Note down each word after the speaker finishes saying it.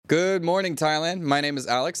Good morning, Thailand. My name is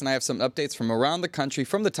Alex, and I have some updates from around the country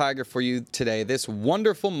from the Tiger for you today, this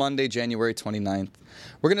wonderful Monday, January 29th.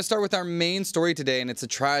 We're going to start with our main story today, and it's a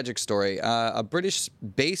tragic story. A British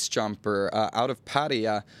base jumper out of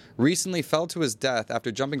Pattaya recently fell to his death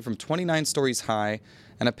after jumping from 29 stories high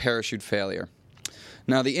and a parachute failure.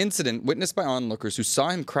 Now, the incident, witnessed by onlookers who saw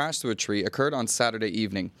him crash through a tree, occurred on Saturday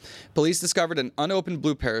evening. Police discovered an unopened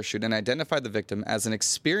blue parachute and identified the victim as an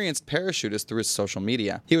experienced parachutist through his social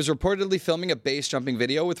media. He was reportedly filming a base jumping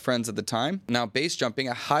video with friends at the time. Now, base jumping,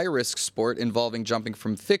 a high-risk sport involving jumping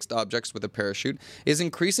from fixed objects with a parachute, is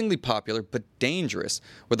increasingly popular but dangerous,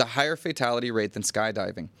 with a higher fatality rate than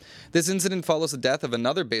skydiving. This incident follows the death of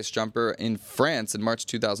another base jumper in France in March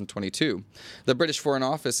 2022. The British Foreign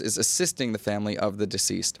Office is assisting the family of the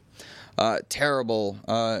deceased. Terrible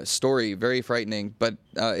story, very frightening, but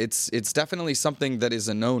it's definitely something that is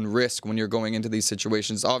a known risk when you're going into these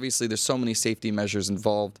situations. Obviously, there's so many safety measures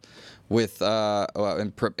involved with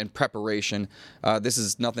in preparation. This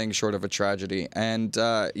is nothing short of a tragedy, and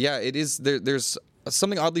it is. There's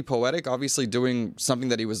something oddly poetic, obviously doing something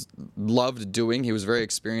that he loved doing. He was very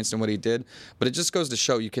experienced in what he did, but it just goes to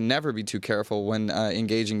show you can never be too careful when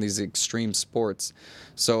engaging these extreme sports.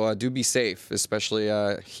 So do be safe, especially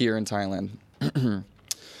here in Thailand.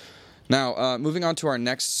 Now, moving on to our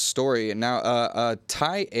next story. Now, a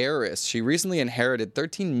Thai heiress, she recently inherited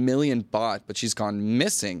 13 million baht, but she's gone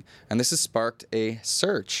missing, and this has sparked a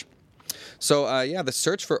search. So, the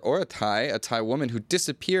search for Orathai, a Thai woman who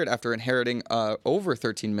disappeared after inheriting over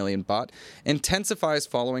 13 million baht, intensifies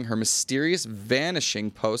following her mysterious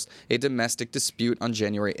vanishing post a domestic dispute on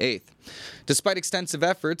January 8th. Despite extensive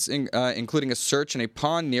efforts, including a search in a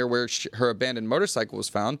pond near where her abandoned motorcycle was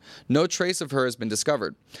found, no trace of her has been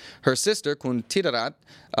discovered. Her sister, Kun Tirarat,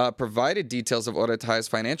 provided details of Orathai's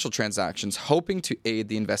financial transactions, hoping to aid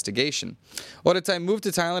the investigation. Orathai moved to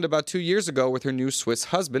Thailand about 2 years ago with her new Swiss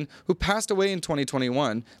husband, who passed away in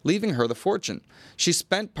 2021, leaving her the fortune. She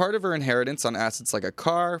spent part of her inheritance on assets like a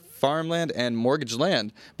car, farmland, and mortgaged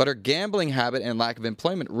land, but her gambling habit and lack of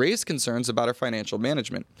employment raised concerns about her financial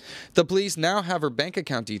management. The police now have her bank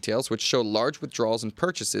account details, which show large withdrawals and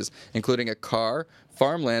purchases, including a car,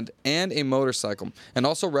 farmland, and a motorcycle, and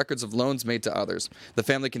also records of loans made to others. The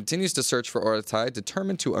family continues to search for Orathai,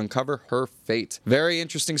 determined to uncover her fate. Very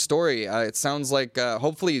interesting story. It sounds like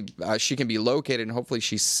hopefully she can be located and hopefully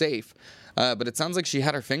she's safe. But it sounds like she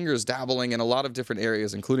had her fingers dabbling in a lot of different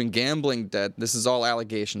areas, including gambling debt. This is all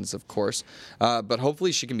allegations, of course. But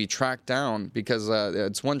hopefully she can be tracked down because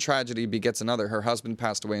it's one tragedy begets another. Her husband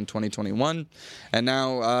passed away in 2021, and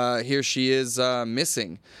now here she is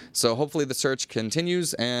missing. So hopefully the search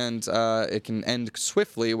continues and it can end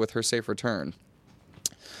swiftly with her safe return.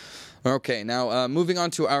 Okay, now moving on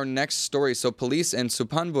to our next story. So police in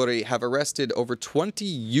Suphanburi have arrested over 20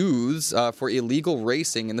 youths for illegal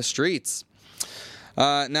racing in the streets.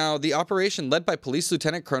 Now, the operation, led by Police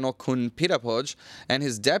Lieutenant Colonel Kun Pirapoj and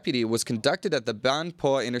his deputy, was conducted at the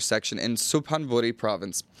Banpoa intersection in Suphanburi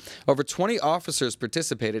province. Over 20 officers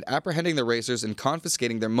participated, apprehending the racers and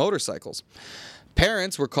confiscating their motorcycles.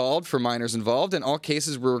 Parents were called for minors involved, and all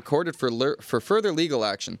cases were recorded for further legal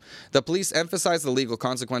action. The police emphasized the legal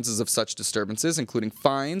consequences of such disturbances, including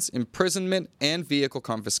fines, imprisonment, and vehicle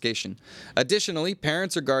confiscation. Additionally,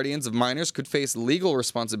 parents or guardians of minors could face legal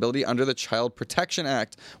responsibility under the Child Protection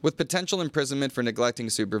Act, with potential imprisonment for neglecting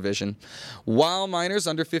supervision. While minors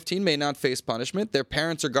under 15 may not face punishment, their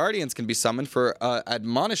parents or guardians can be summoned for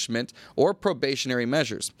admonishment or probationary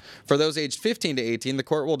measures. For those aged 15 to 18, the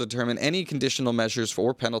court will determine any conditional measures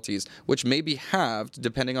or penalties, which may be halved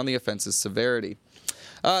depending on the offense's severity.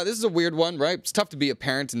 This is a weird one, right? It's tough to be a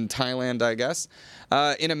parent in Thailand, I guess.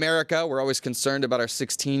 In America, we're always concerned about our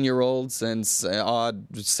 16-year-olds and odd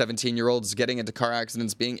 17-year-olds getting into car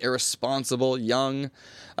accidents, being irresponsible, young. In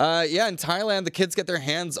Thailand, the kids get their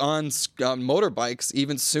hands on motorbikes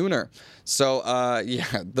even sooner. So,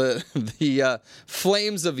 the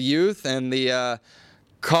flames of youth and the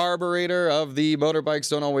carburetor of the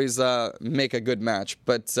motorbikes don't always make a good match,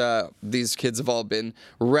 but these kids have all been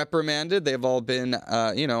reprimanded. They've all been,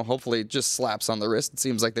 hopefully just slaps on the wrist. It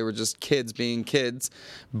seems like they were just kids being kids,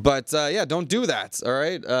 but don't do that, all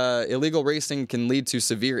right? Illegal racing can lead to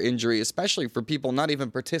severe injury, especially for people not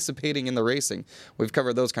even participating in the racing. We've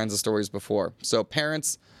covered those kinds of stories before. So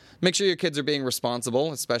parents, make sure your kids are being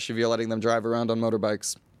responsible, especially if you're letting them drive around on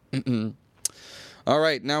motorbikes. All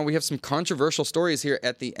right, now we have some controversial stories here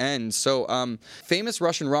at the end. So, famous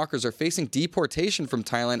Russian rockers are facing deportation from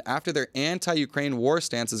Thailand after their anti-Ukraine war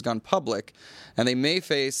stance has gone public, and they may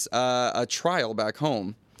face a trial back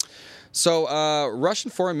home. So,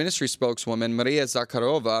 Russian Foreign Ministry spokeswoman Maria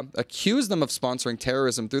Zakharova accused them of sponsoring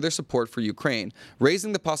terrorism through their support for Ukraine,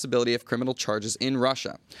 raising the possibility of criminal charges in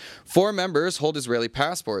Russia. 4 members hold Israeli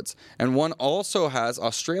passports, and one also has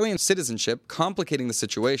Australian citizenship, complicating the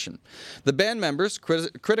situation. The band members,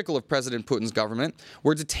 critical of President Putin's government,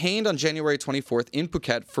 were detained on January 24th in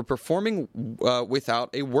Phuket for performing without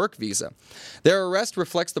a work visa. Their arrest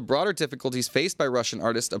reflects the broader difficulties faced by Russian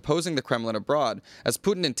artists opposing the Kremlin abroad, as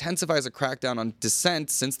Putin intensifies a crackdown on dissent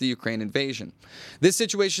since the Ukraine invasion. This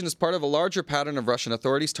situation is part of a larger pattern of Russian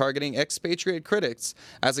authorities targeting expatriate critics,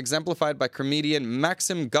 as exemplified by comedian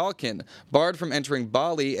Maxim Galkin, barred from entering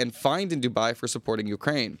Bali and fined in Dubai for supporting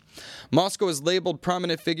Ukraine. Moscow has labeled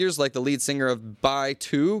prominent figures like the lead singer of Bai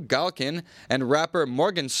 2, Galkin, and rapper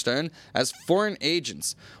Morgenstern as foreign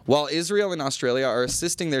agents, while Israel and Australia are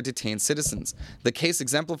assisting their detained citizens. The case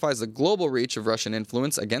exemplifies the global reach of Russian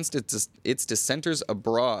influence against its dissenters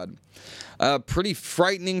abroad. Pretty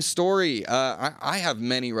frightening story. I have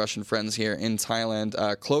many Russian friends here in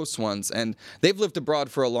Thailand, close ones, and they've lived abroad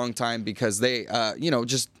for a long time because they,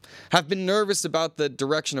 just have been nervous about the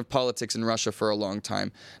direction of politics in Russia for a long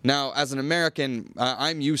time. Now, as an American,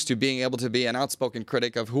 I'm used to being able to be an outspoken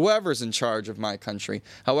critic of whoever's in charge of my country.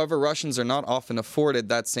 However, Russians are not often afforded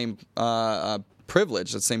that same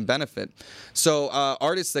privilege, that same benefit. So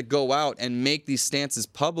artists that go out and make these stances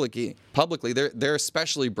publicly, they're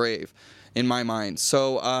especially brave in my mind.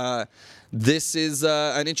 So this is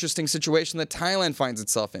an interesting situation that Thailand finds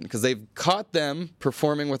itself in, because they've caught them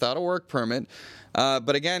performing without a work permit.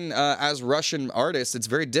 But again, as Russian artists, it's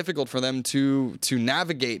very difficult for them to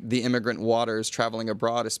navigate the immigrant waters traveling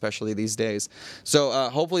abroad, especially these days. So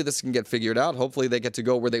hopefully this can get figured out. Hopefully they get to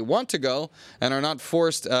go where they want to go and are not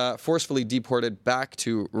forcefully deported back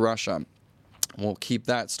to Russia. We'll keep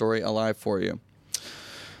that story alive for you.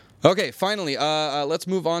 Okay, finally, let's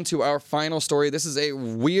move on to our final story. This is a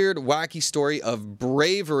weird, wacky story of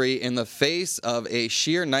bravery in the face of a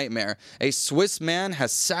sheer nightmare. A Swiss man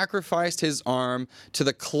has sacrificed his arm to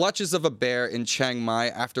the clutches of a bear in Chiang Mai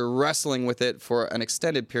after wrestling with it for an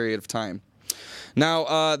extended period of time.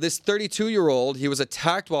 Now, this 32-year-old, he was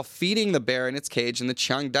attacked while feeding the bear in its cage in the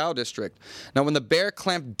Chiangdao district. Now, when the bear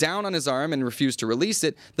clamped down on his arm and refused to release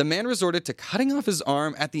it, the man resorted to cutting off his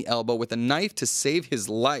arm at the elbow with a knife to save his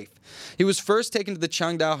life. He was first taken to the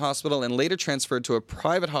Chiangdao hospital and later transferred to a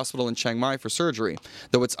private hospital in Chiang Mai for surgery,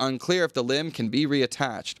 though it's unclear if the limb can be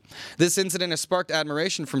reattached. This incident has sparked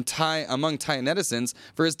admiration from among Thai netizens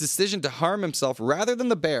for his decision to harm himself rather than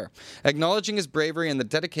the bear, acknowledging his bravery and the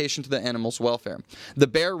dedication to the animal's welfare. The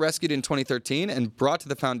bear, rescued in 2013 and brought to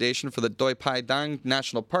the Foundation for the Doi Pai Dang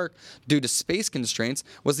National Park due to space constraints,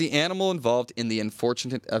 was the animal involved in the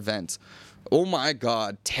unfortunate event. Oh my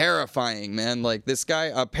God, terrifying, man. Like, this guy,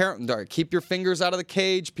 apparently, keep your fingers out of the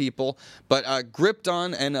cage, people, but gripped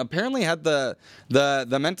on and apparently had the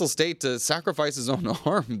mental state to sacrifice his own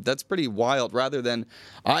arm. That's pretty wild, rather than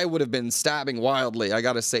I would have been stabbing wildly, I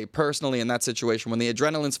gotta say, personally, in that situation. When the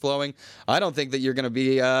adrenaline's flowing, I don't think that you're gonna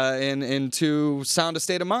be in too sound a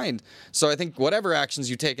state of mind. So I think whatever actions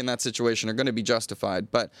you take in that situation are gonna be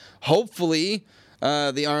justified, but hopefully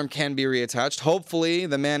the arm can be reattached. Hopefully,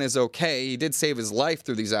 the man is okay. He did save his life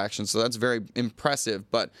through these actions, so that's very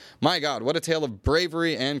impressive. But my God, what a tale of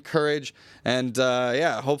bravery and courage. And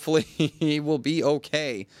hopefully he will be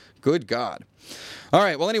okay. Good God. All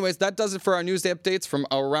right, well, anyways, that does it for our news updates from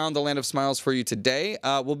around the land of smiles for you today.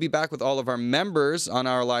 We'll be back with all of our members on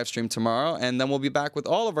our live stream tomorrow, and then we'll be back with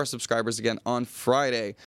all of our subscribers again on Friday.